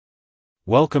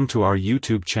Welcome to our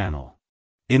YouTube channel.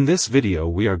 In this video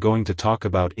we are going to talk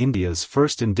about India's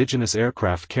first indigenous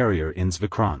aircraft carrier INS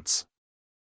Vikrant.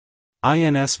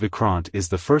 INS Vikrant is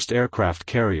the first aircraft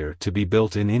carrier to be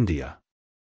built in India.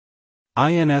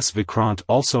 INS Vikrant,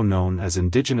 also known as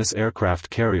Indigenous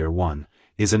Aircraft Carrier 1,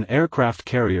 is an aircraft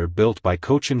carrier built by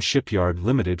Cochin Shipyard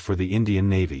Limited for the Indian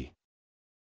Navy.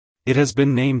 It has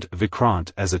been named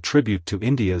Vikrant as a tribute to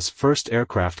India's first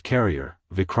aircraft carrier,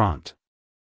 Vikrant.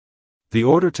 The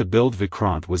order to build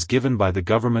Vikrant was given by the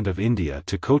Government of India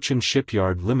to Cochin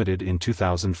Shipyard Limited in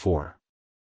 2004.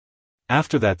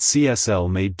 After that, CSL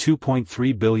made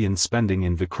 2.3 billion spending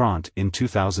in Vikrant in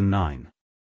 2009.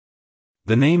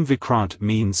 The name Vikrant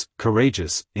means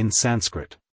courageous in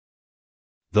Sanskrit.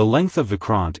 The length of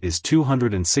Vikrant is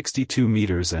 262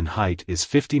 meters and height is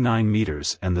 59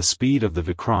 meters, and the speed of the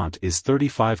Vikrant is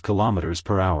 35 kilometers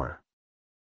per hour.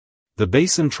 The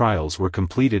basin trials were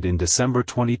completed in December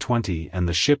 2020 and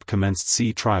the ship commenced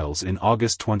sea trials in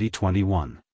August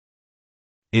 2021.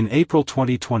 In April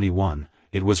 2021,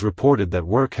 it was reported that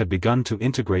work had begun to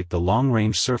integrate the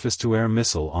long-range surface-to-air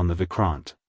missile on the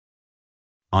Vikrant.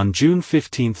 On June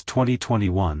 15,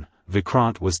 2021,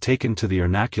 Vikrant was taken to the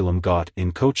Ernakulam Ghat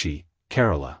in Kochi,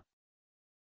 Kerala.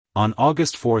 On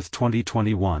August 4,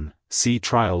 2021, sea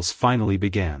trials finally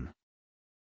began.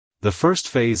 The first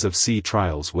phase of sea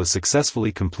trials was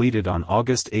successfully completed on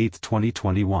August 8,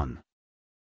 2021.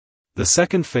 The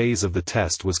second phase of the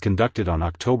test was conducted on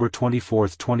October 24,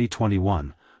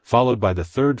 2021, followed by the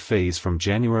third phase from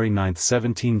January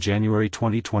 9–17 January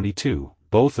 2022,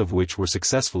 both of which were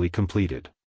successfully completed.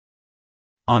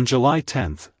 On July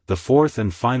 10, the fourth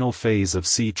and final phase of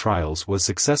sea trials was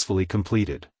successfully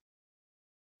completed.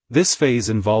 This phase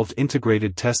involved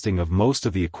integrated testing of most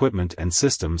of the equipment and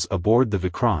systems aboard the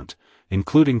Vikrant,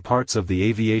 including parts of the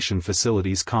aviation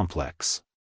facilities complex.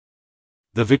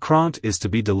 The Vikrant is to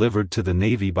be delivered to the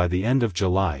Navy by the end of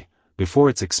July, before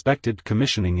its expected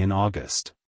commissioning in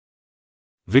August.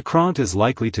 Vikrant is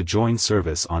likely to join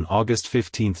service on August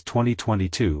 15,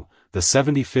 2022, the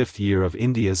 75th year of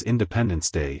India's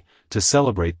Independence Day, to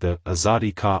celebrate the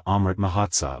Azadi Ka Amrit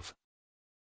Mahotsav.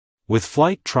 With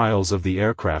flight trials of the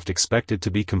aircraft expected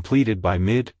to be completed by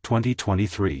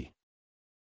mid-2023.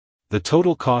 The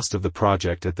total cost of the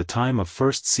project at the time of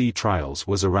first sea trials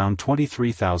was around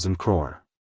 23,000 crore.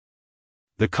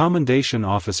 The Commendation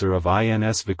Officer of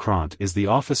INS Vikrant is the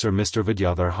officer Mr.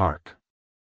 Vidyadhar Hark.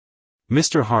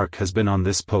 Mr. Hark has been on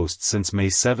this post since May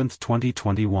 7,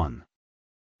 2021.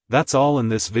 That's all in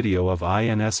this video of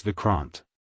INS Vikrant.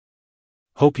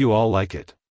 Hope you all like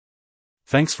it.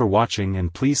 Thanks for watching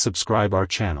and please subscribe our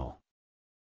channel.